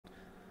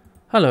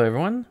Hello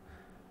everyone,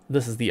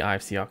 this is the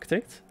IFC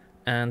Architect,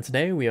 and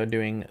today we are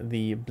doing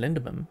the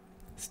BlenderBim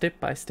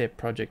step-by-step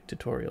project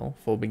tutorial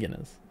for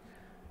beginners.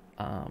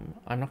 I'm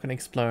not going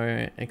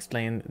to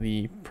explain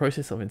the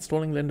process of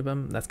installing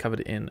BlenderBim. That's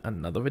covered in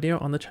another video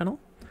on the channel,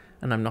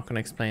 and I'm not going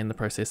to explain the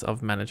process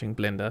of managing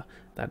Blender.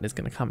 That is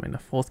going to come in a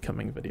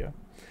forthcoming video.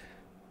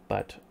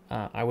 But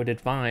I would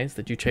advise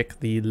that you check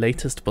the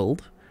latest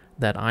build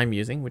that I'm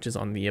using, which is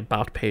on the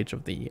About page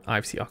of the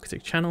IFC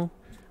Architect channel,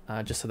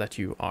 just so that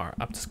you are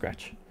up to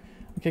scratch.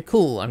 Okay,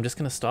 cool. I'm just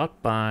going to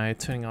start by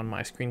turning on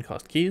my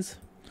screencast keys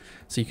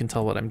so you can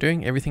tell what I'm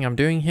doing. Everything I'm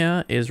doing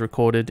here is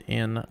recorded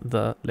in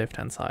the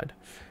left-hand side.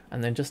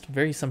 And then just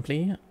very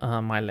simply,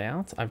 my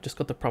layout, I've just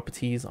got the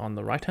properties on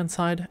the right-hand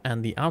side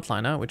and the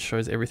outliner, which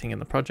shows everything in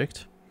the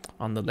project,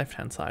 on the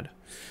left-hand side.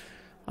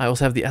 I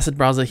also have the asset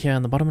browser here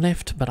in the bottom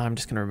left, but I'm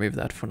just going to remove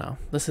that for now.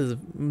 This is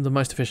the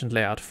most efficient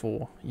layout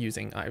for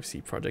using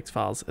IFC project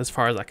files, as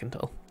far as I can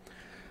tell.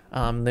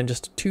 Then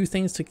just two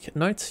things to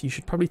note. You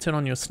should probably turn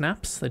on your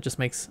snaps. That just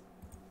makes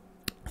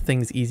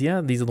things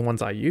easier. These are the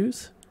ones I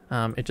use.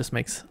 It just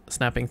makes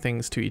snapping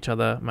things to each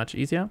other much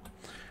easier.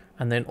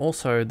 And then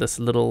also this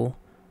little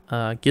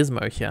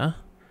gizmo here,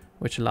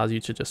 which allows you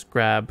to just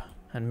grab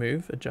and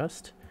move,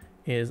 adjust,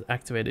 is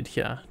activated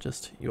here.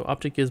 Just your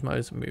object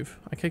gizmos move.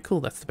 Okay,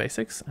 cool. That's the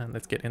basics. And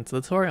let's get into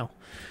the tutorial.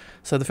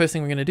 So the first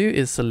thing we're going to do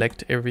is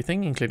select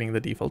everything, including the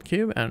default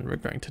cube, and we're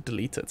going to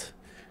delete it.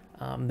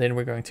 Then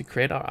we're going to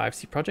create our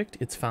IFC project.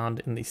 It's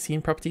found in the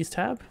Scene Properties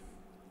tab,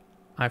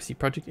 IFC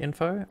Project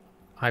Info,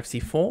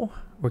 IFC4.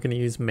 We're going to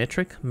use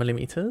metric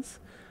millimeters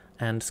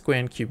and square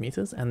and cube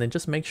meters, and then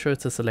just make sure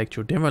to select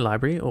your demo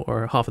library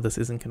or half of this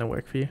isn't going to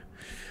work for you.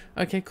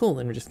 Okay, cool.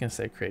 Then we're just going to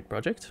say create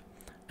project,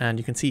 and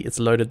you can see it's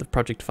loaded the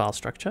project file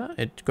structure.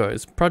 It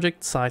goes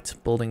project, site,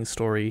 building,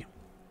 story,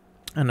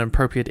 and an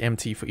appropriate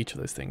empty for each of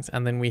those things.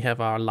 And then we have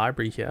our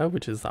library here,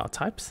 which is our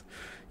types.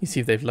 You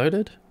see if they've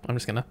loaded. I'm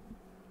just going to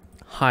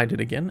hide it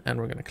again, and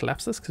we're going to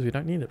collapse this because we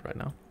don't need it right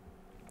now.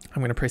 I'm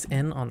going to press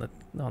N on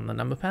the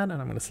number pad, and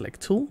I'm going to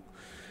select tool,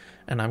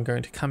 and I'm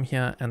going to come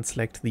here and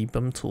select the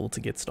Bim tool to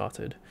get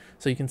started.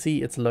 So you can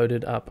see it's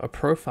loaded up a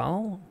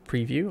profile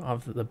preview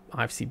of the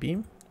IFC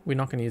beam. We're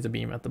not going to use a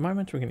beam at the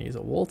moment. We're going to use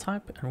a wall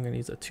type, and we're going to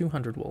use a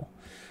 200 wall.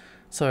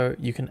 So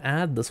you can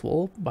add this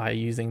wall by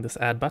using this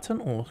add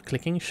button or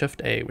clicking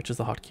Shift A, which is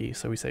the hotkey.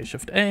 So we say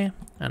Shift A,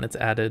 and it's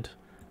added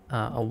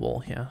a wall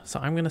here. So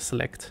I'm going to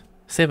select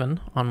 7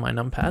 on my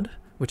numpad,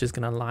 which is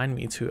going to align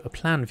me to a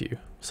plan view.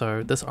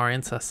 So this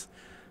orients us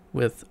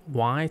with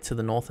Y to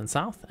the north and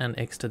south and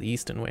X to the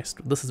east and west.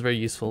 This is very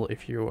useful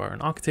if you are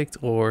an architect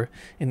or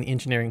in the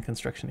engineering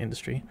construction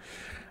industry.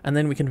 And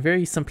then we can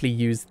very simply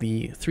use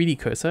the 3D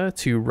cursor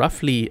to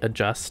roughly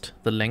adjust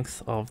the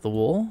length of the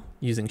wall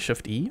using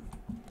Shift E.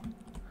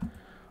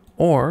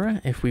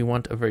 Or if we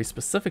want a very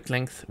specific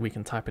length, we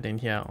can type it in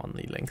here on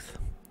the length.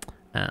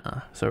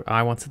 So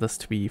I wanted this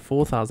to be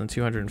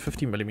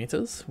 4,250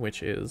 millimeters,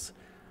 which is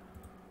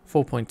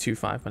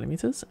 4.25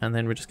 millimeters, and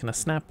then we're just going to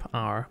snap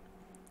our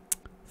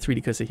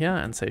 3D cursor here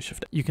and say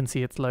Shift. You can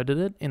see it's loaded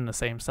it in the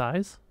same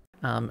size,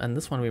 and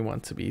this one we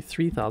want to be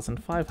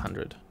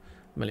 3,500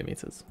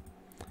 millimeters.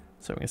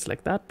 So we're going to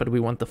select that, but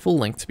we want the full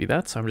length to be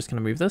that, so I'm just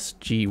going to move this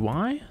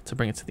GY to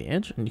bring it to the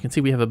edge, and you can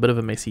see we have a bit of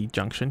a messy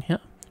junction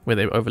here where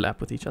they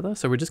overlap with each other.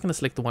 So we're just going to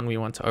select the one we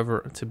want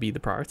to be the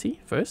priority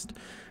first,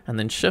 and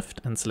then Shift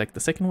and select the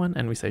second one,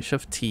 and we say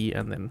Shift T,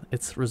 and then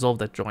it's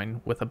resolved that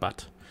join with a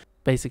but.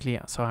 Basically,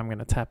 so I'm going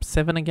to tap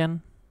 7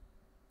 again.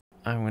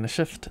 I'm going to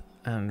shift,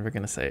 and we're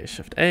going to say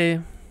Shift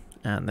A,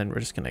 and then we're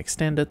just going to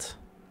extend it,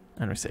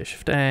 and we say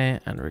Shift A,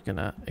 and we're going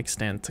to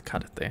extend to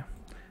cut it there.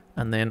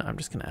 And then I'm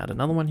just going to add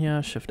another one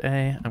here, Shift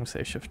A. I'm going to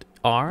say Shift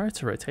R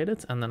to rotate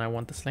it, and then I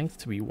want this length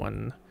to be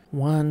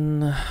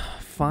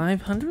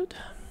 1,500,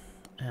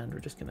 and we're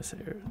just going to say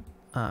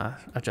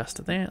adjust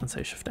it there and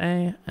say Shift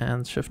A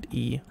and Shift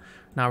E.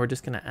 Now we're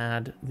just going to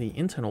add the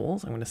internal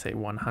walls. I'm going to say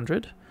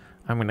 100.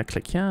 I'm going to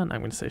click here, and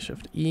I'm going to say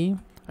Shift E.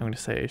 I'm going to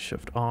say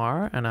Shift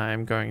R, and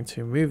I'm going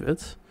to move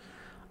it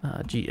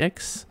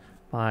GX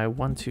by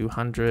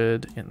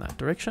 1,200 in that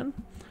direction.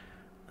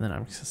 And then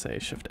I'm going to say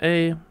Shift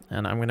A,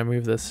 and I'm going to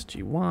move this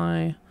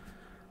GY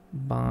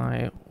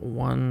by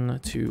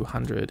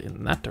 1,200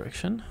 in that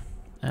direction.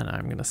 And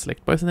I'm going to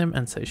select both of them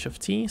and say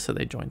Shift T so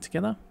they join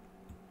together.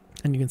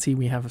 And you can see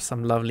we have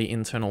some lovely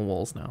internal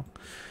walls now.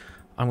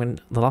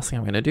 The last thing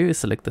I'm going to do is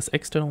select this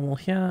external wall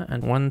here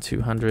and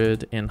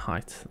 1,200 in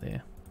height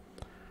there.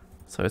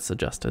 So it's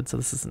adjusted. So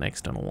this is an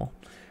external wall.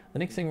 The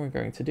next thing we're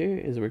going to do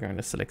is we're going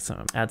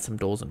to add some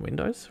doors and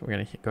windows. We're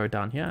going to go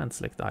down here and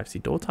select the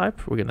IFC door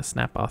type. We're going to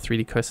snap our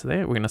 3D cursor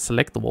there. We're going to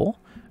select the wall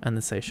and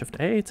then say Shift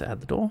A to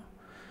add the door.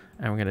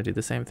 And we're going to do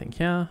the same thing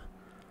here.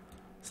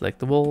 Select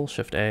the wall,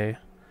 Shift A,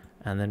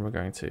 and then we're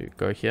going to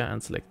go here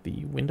and select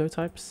the window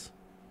types.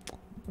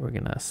 We're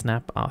going to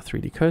snap our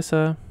 3D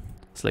cursor.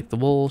 Select the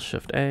wall,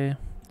 Shift A,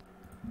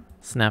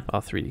 snap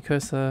our 3D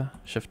cursor,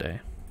 Shift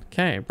A.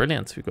 Okay,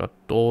 brilliant. So we've got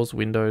doors,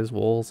 windows,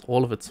 walls,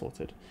 all of it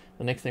sorted.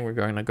 The next thing we're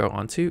going to go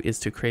on to is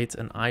to create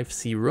an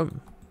IFC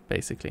room.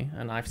 basically.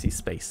 An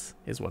IfcSpace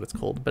is what it's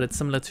called, but it's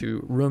similar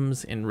to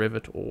rooms in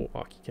Revit or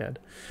ArchiCAD.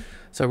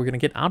 So we're going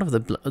to get out of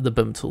the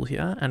Bim tool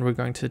here, and we're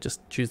going to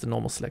just choose the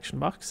normal selection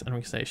box, and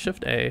we can say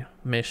Shift A,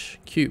 Mesh,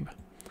 Cube.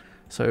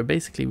 So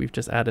basically we've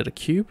just added a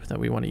cube that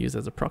we want to use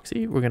as a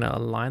proxy. We're going to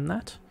align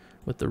that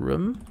with the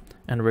room,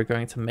 and we're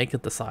going to make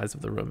it the size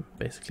of the room,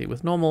 basically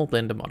with normal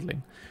Blender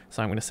modeling.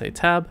 So I'm going to say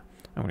Tab,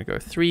 I'm going to go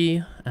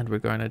 3, and we're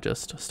going to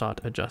just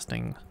start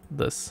adjusting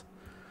this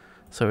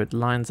so it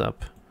lines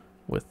up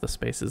with the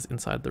spaces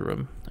inside the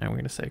room. And we're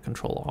going to say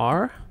Control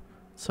R,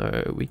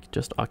 so we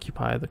just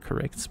occupy the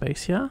correct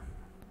space here.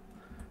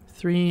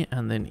 3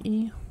 and then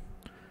E,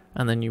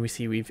 and then you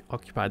see we've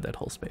occupied that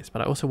whole space.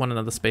 But I also want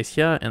another space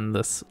here in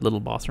this little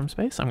bathroom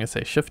space. I'm going to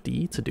say Shift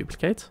D to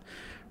duplicate,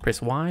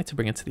 press Y to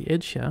bring it to the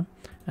edge here,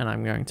 and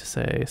I'm going to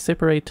say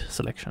Separate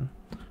Selection.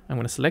 I'm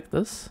going to select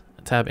this,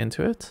 tab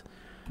into it,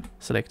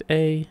 select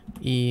A,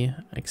 E,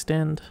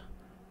 extend,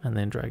 and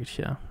then drag it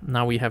here.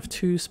 Now we have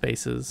 2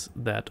 spaces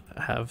that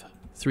have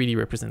 3D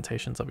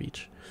representations of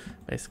each.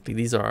 Basically,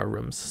 these are our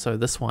rooms. So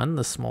this one,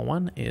 the small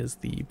one, is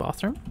the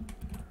bathroom.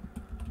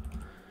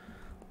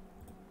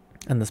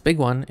 And this big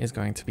one is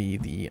going to be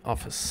the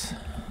office.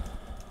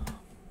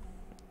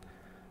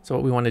 So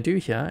what we want to do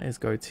here is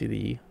go to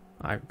the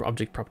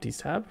Object Properties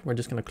tab. We're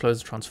just going to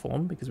close the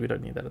transform because we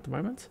don't need that at the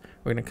moment.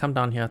 We're going to come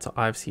down here to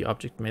IFC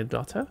Object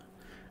Metadata,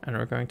 and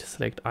we're going to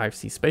select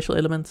IFC Spatial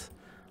Element,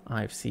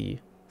 IFC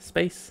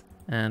Space,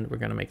 and we're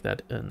going to make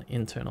that an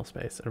internal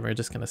space, and we're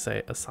just going to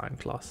say Assign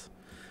Class.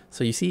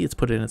 So you see it's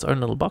put in its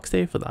own little box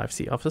there for the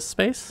IFC Office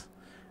space,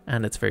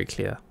 and it's very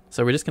clear.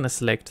 So we're just going to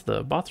select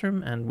the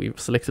bathroom, and we've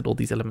selected all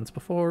these elements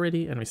before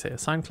already, and we say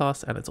Assign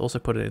Class, and it's also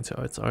put it into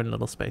its own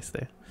little space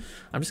there.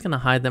 I'm just going to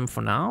hide them for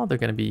now. They're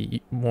going to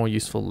be more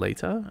useful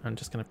later. I'm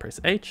just going to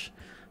press H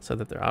so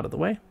that they're out of the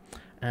way.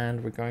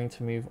 And we're going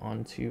to move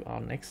on to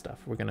our next stuff.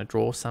 We're going to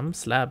draw some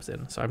slabs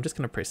in. So I'm just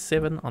going to press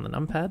 7 on the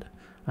numpad.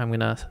 I'm going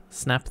to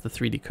snap the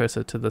 3D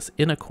cursor to this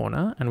inner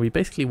corner, and we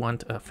basically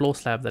want a floor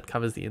slab that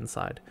covers the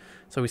inside.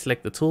 So we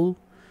select the tool,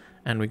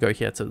 and we go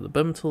here to the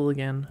Bim tool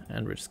again,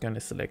 and we're just going to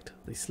select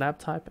the slab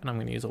type, and I'm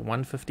going to use a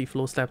 150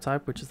 floor slab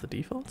type, which is the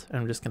default, and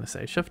I'm just going to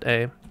say Shift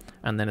A,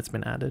 and then it's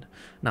been added.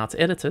 Now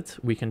to edit it,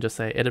 we can just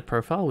say Edit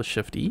Profile with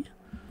Shift E,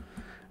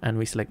 and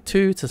we select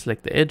 2 to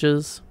select the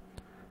edges,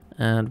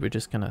 and we're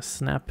just going to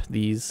snap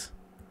these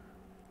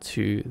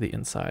to the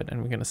inside,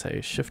 and we're going to say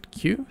Shift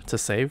Q to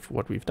save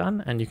what we've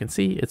done, and you can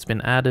see it's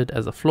been added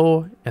as a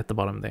floor at the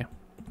bottom there.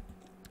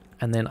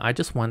 And then I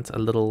just want a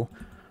little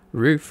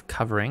roof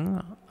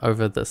covering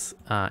over this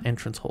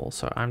entrance hall,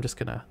 so I'm just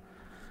going to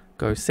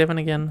go 7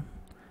 again,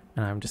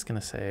 and I'm just going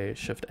to say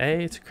Shift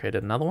A to create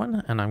another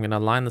one, and I'm going to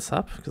line this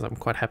up because I'm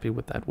quite happy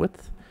with that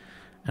width,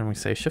 and we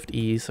say Shift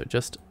E, so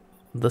just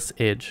this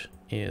edge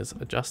is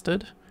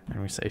adjusted,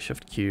 and we say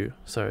Shift Q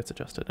so it's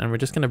adjusted, and we're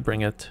just going to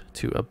bring it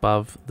to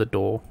above the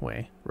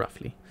doorway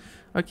roughly.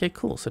 Okay,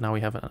 cool. So now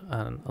we have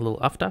a little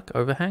upduck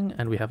overhang,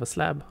 and we have a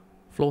slab,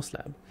 floor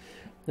slab.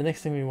 The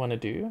next thing we want to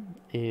do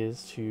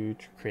is to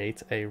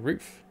create a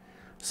roof.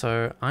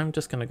 So I'm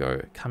just going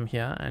to come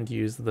here and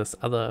use this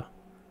other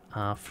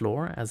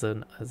floor as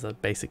a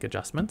basic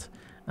adjustment,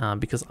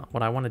 because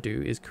what I want to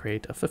do is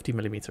create a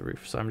 50mm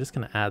roof. So I'm just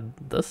going to add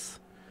this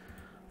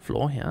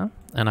floor here,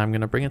 and I'm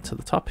going to bring it to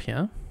the top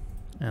here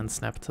and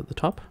snap it to the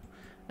top,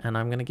 and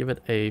I'm going to give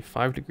it a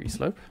 5-degree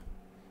slope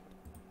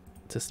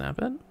to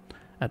snap it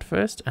at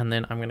first, and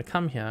then I'm going to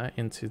come here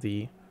into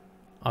the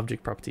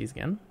Object Properties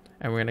again,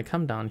 and we're going to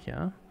come down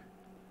here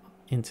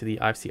into the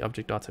IFC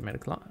Object Data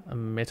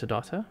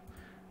Metadata,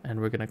 and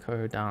we're going to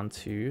go down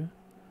to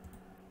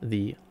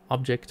the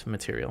Object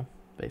Material,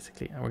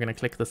 basically, and we're going to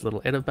click this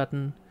little Edit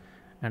button,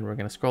 and we're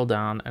going to scroll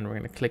down, and we're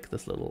going to click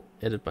this little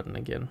Edit button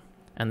again,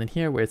 and then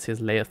here where it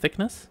says Layer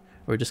Thickness,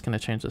 we're just going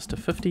to change this to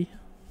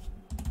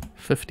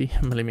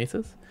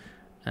 50mm,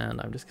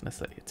 and I'm just going to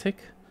say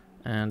tick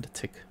and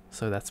tick,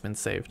 so that's been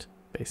saved.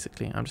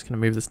 Basically, I'm just going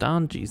to move this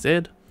down,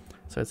 GZ,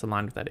 so it's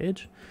aligned with that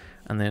edge,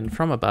 and then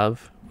from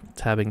above,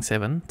 tapping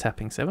 7,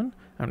 I'm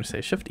going to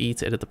say Shift E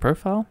to edit the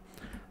profile,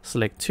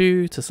 select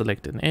 2 to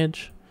select an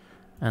edge,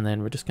 and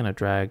then we're just going to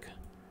drag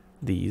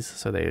these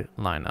so they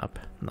line up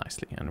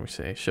nicely, and we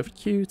say Shift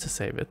Q to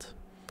save it.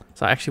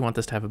 So I actually want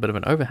this to have a bit of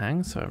an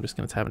overhang, so I'm just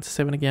going to tab into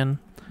 7 again,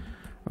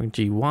 we're going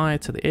to GY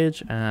to the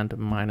edge and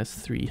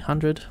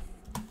 -300,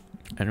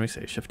 and we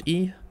say Shift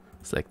E,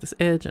 select this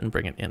edge and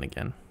bring it in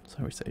again.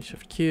 So we say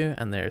Shift Q,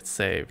 and there it's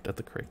saved at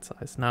the correct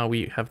size. Now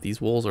we have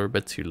these walls are a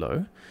bit too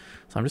low,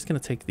 so I'm just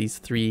going to take these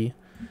 3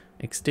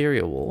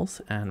 exterior walls,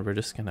 and we're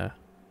just going to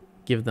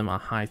give them a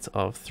height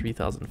of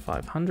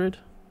 3,500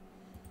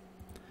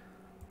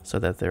 so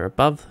that they're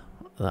above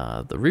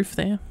the roof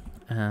there,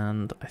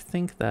 and I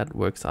think that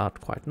works out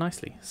quite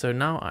nicely. So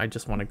now I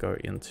just want to go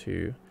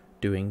into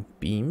doing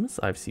beams,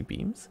 IFC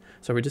beams.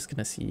 So we're just going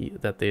to see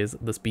that there's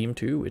this beam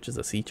 2, which is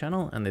a C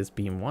channel, and there's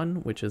beam 1,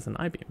 which is an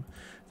I beam.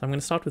 So I'm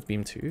going to start with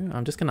beam 2.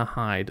 I'm just going to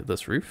hide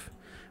this roof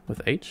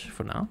with H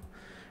for now,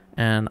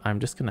 and I'm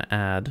just going to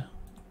add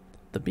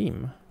the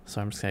beam.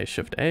 So I'm just going to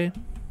Shift A,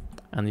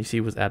 and you see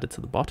it was added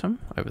to the bottom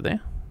over there.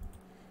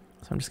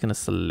 So I'm just going to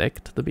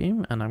select the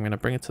beam and I'm going to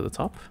bring it to the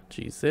top,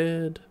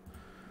 GZ.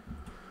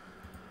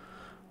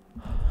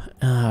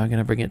 I'm going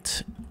to bring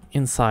it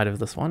inside of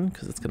this one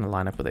because it's going to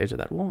line up with the edge of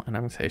that wall, and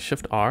I'm going to say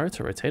Shift R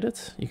to rotate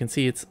it. You can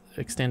see it's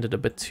extended a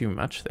bit too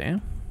much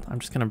there. I'm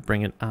just going to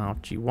bring it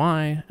out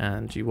GY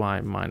and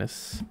GY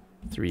minus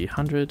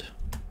 300.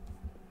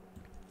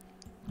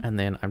 And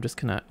then I'm just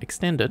going to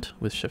extend it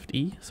with Shift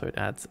E so it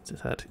adds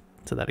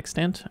to that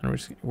extent,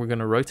 and we're going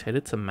to rotate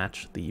it to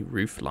match the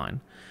roof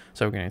line.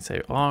 So we're going to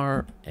say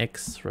R,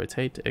 X,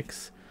 rotate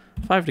X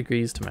 5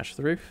 degrees to match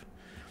the roof.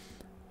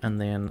 And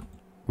then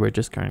we're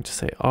just going to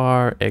say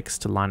R, X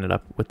to line it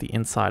up with the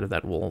inside of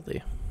that wall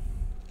there.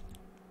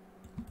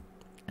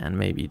 And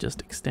maybe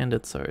just extend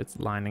it so it's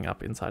lining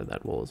up inside of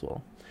that wall as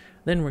well.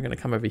 Then we're going to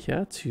come over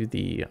here to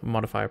the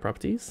modifier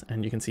properties,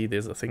 and you can see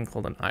there's a thing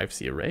called an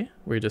IfcArray.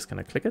 We're just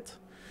going to click it.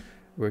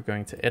 We're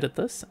going to edit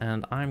this,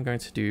 and I'm going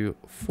to do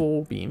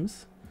 4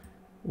 beams,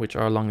 which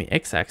are along the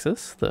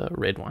x-axis, the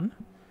red one,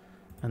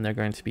 and they're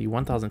going to be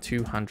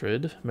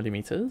 1200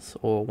 millimeters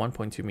or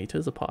 1.2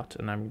 meters apart.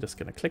 And I'm just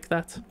going to click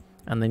that,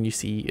 and then you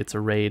see it's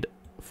arrayed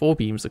 4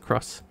 beams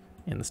across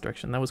in this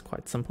direction. That was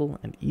quite simple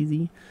and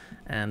easy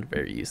and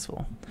very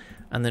useful.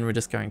 And then we're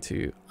just going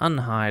to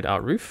unhide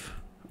our roof,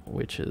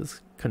 which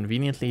is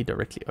conveniently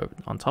directly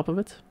on top of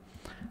it.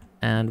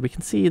 And we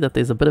can see that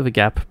there's a bit of a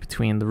gap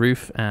between the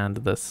roof and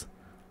this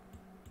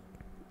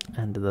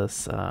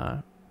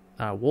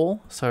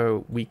wall.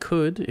 So we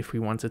could, if we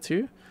wanted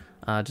to,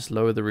 just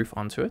lower the roof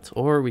onto it,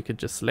 or we could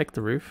just select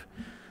the roof,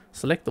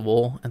 select the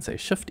wall, and say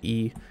Shift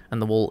E,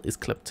 and the wall is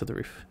clipped to the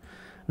roof.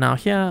 Now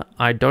here,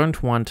 I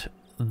don't want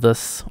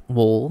this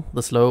wall,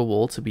 this lower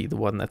wall, to be the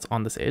one that's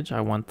on this edge. I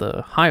want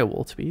the higher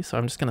wall to be. So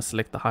I'm just going to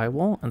select the higher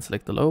wall and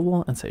select the lower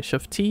wall and say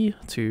Shift T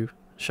to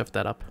shift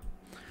that up.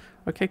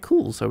 Okay,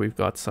 cool. So we've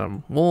got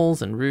some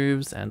walls and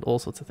roofs and all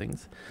sorts of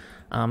things.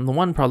 The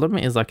one problem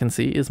is I can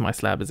see is my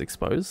slab is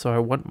exposed. So I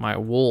want my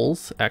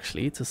walls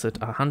actually to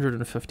sit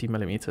 150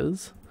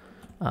 millimeters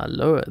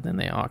lower than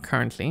they are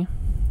currently.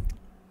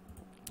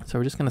 So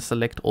we're just going to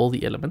select all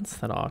the elements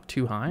that are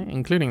too high,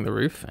 including the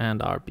roof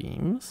and our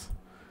beams.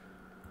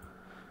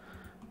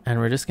 And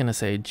we're just going to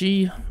say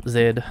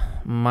GZ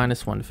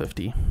minus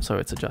 150, so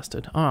it's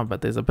adjusted. Oh,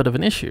 but there's a bit of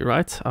an issue,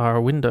 right? Our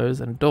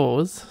windows and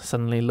doors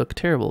suddenly look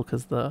terrible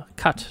because the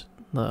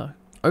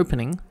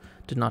opening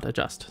did not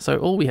adjust. So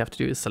all we have to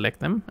do is select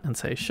them and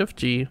say Shift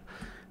G,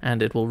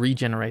 and it will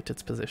regenerate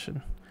its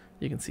position.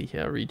 You can see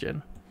here,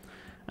 regen.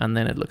 And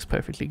then it looks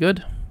perfectly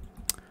good.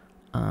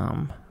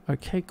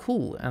 Okay,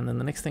 cool. And then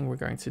the next thing we're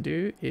going to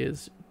do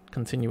is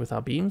continue with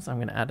our beams. I'm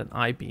going to add an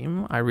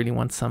I-beam. I really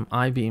want some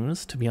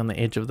I-beams to be on the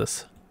edge of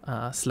this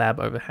slab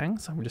overhang,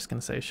 so I'm just going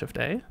to say Shift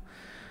A,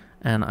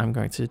 and I'm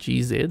going to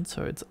GZ,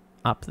 so it's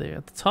up there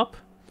at the top,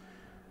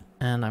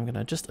 and I'm going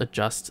to just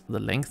adjust the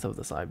length of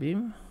this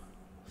I-beam.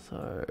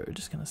 So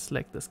just going to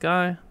select this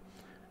guy,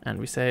 and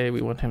we say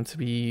we want him to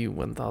be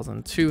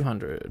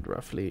 1200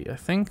 roughly, I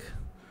think.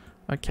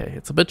 Okay,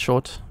 it's a bit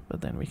short,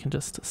 but then we can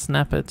just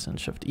snap it and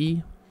Shift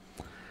E,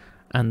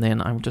 and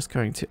then I'm just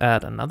going to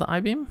add another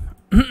I-beam.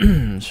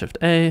 Shift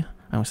A,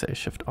 I'm going to say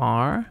Shift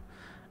R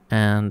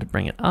and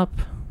bring it up.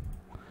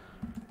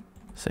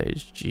 Say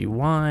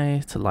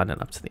GY to line it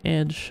up to the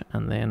edge,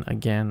 and then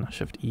again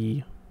Shift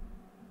E,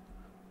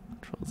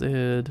 Control Z.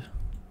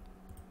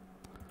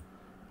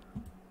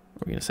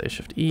 We're going to say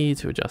Shift E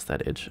to adjust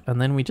that edge, and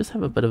then we just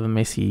have a bit of a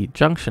messy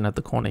junction at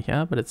the corner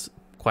here, but it's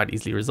quite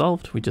easily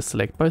resolved. We just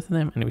select both of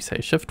them and we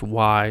say Shift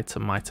Y to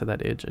miter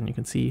that edge, and you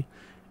can see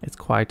it's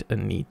quite a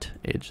neat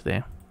edge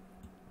there.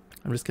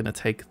 I'm just going to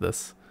take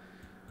this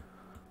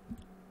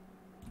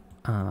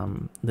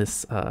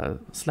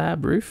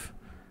slab roof,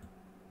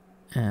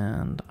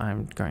 and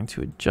I'm going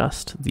to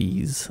adjust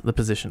the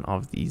position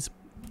of these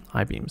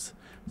I-beams.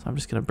 So I'm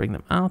just going to bring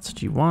them out,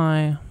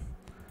 GY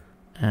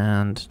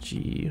and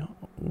GY,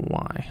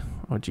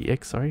 or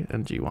GX, sorry,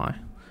 and GY.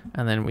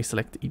 And then we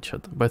select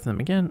both of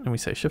them again, and we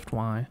say Shift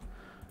Y,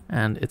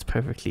 and it's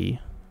perfectly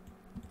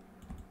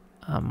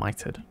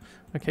mitered.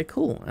 Okay,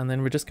 cool. And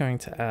then we're just going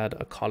to add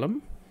a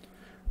column.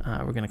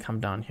 We're going to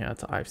come down here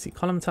to IFC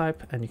column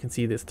type, and you can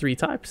see there's 3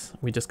 types.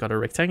 We just got a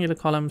rectangular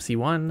column,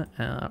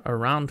 C1, a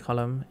round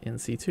column in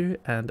C2,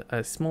 and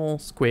a small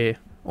square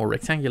or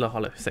rectangular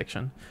hollow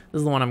section. This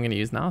is the one I'm going to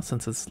use now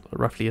since it's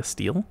roughly a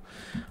steel.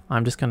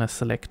 I'm just going to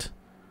select,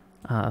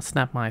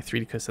 snap my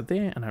 3D cursor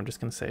there, and I'm just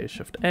going to say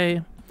Shift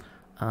A.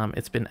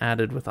 It's been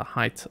added with a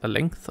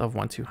length of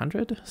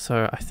 1200,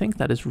 so I think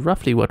that is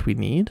roughly what we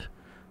need.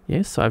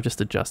 Yes, so I've just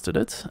adjusted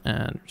it,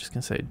 and we're just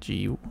going to say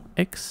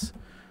GX.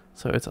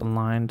 So it's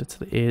aligned to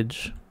the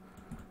edge.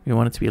 We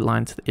want it to be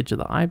aligned to the edge of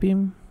the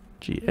I-beam.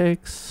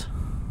 GX,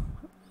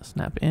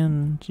 snap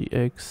in,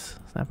 GX,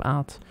 snap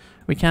out.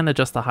 We can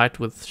adjust the height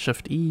with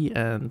Shift E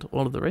and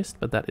all of the rest,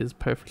 but that is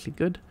perfectly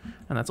good.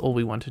 And that's all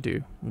we want to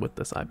do with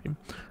this I-beam.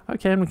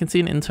 Okay, and we can see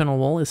an internal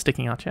wall is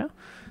sticking out here.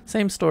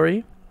 Same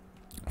story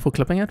for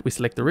clipping it. We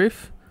select the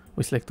roof,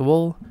 we select the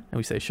wall, and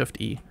we say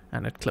Shift E,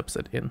 and it clips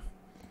it in.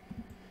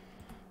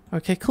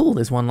 Okay, cool.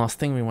 There's one last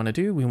thing we want to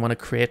do. We want to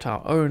create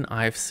our own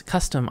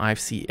custom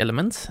IFC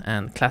element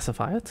and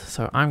classify it.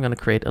 So I'm going to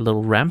create a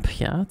little ramp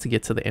here to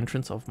get to the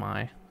entrance of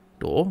my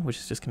door, which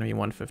is just going to be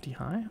 150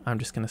 high. I'm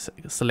just going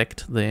to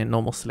select the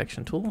normal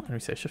selection tool and we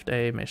say Shift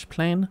A, mesh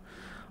plane.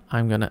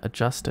 I'm going to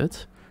adjust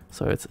it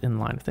so it's in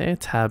line with there,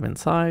 tab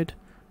inside,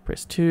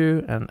 press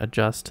 2 and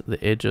adjust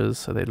the edges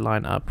so they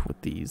line up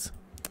with these.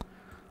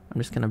 I'm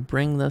just going to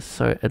bring this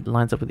so it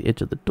lines up with the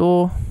edge of the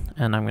door,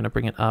 and I'm going to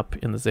bring it up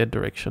in the Z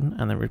direction,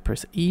 and then we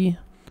press E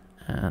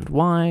and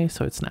Y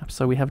so it snaps.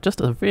 So we have just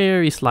a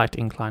very slight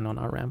incline on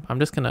our ramp. I'm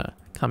just going to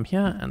come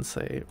here and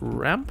say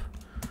ramp,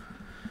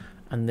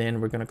 and then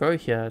we're going to go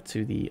here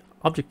to the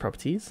object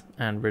properties,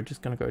 and we're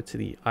just going to go to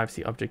the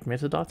IFC object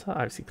metadata,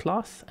 IFC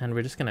class, and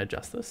we're just going to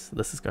adjust this.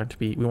 This is going to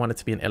be, we want it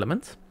to be an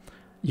element.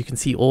 You can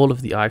see all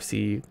of the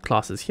IFC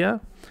classes here,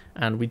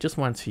 and we just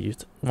want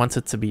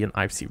it to be an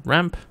IFC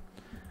ramp.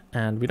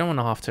 And we don't want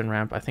a half turn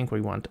ramp. I think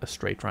we want a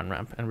straight run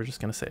ramp, and we're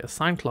just going to say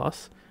assign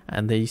class,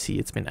 and there you see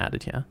it's been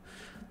added here.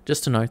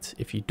 Just to note,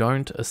 if you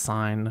don't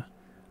assign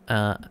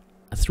a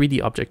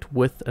 3D object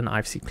with an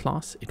IFC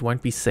class, it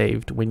won't be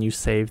saved when you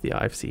save the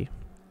IFC.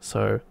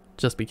 So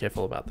just be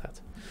careful about that.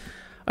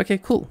 Okay,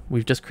 cool.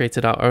 We've just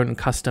created our own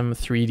custom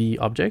 3D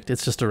object.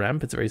 It's just a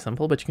ramp. It's very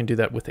simple, but you can do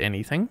that with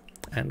anything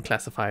and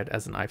classify it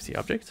as an IFC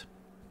object.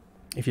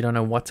 If you don't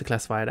know what to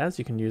classify it as,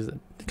 you can use it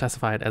to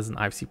classify it as an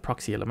IFC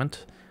proxy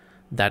element.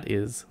 That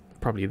is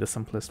probably the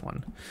simplest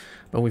one.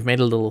 But we've made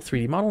a little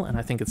 3D model, and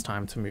I think it's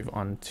time to move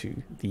on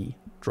to the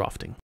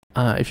drafting.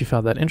 If you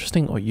found that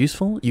interesting or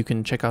useful, you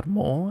can check out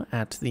more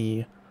at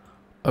the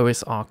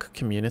OSArch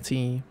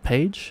community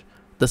page.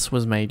 This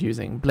was made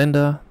using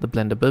Blender, the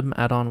BlenderBim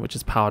add-on, which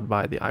is powered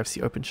by the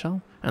IFC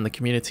OpenShell, and the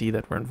community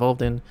that we're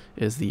involved in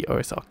is the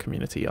OSArch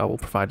community. I will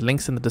provide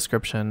links in the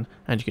description,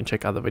 and you can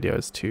check other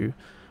videos to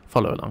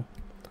follow along.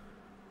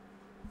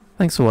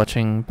 Thanks for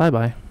watching. Bye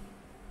bye.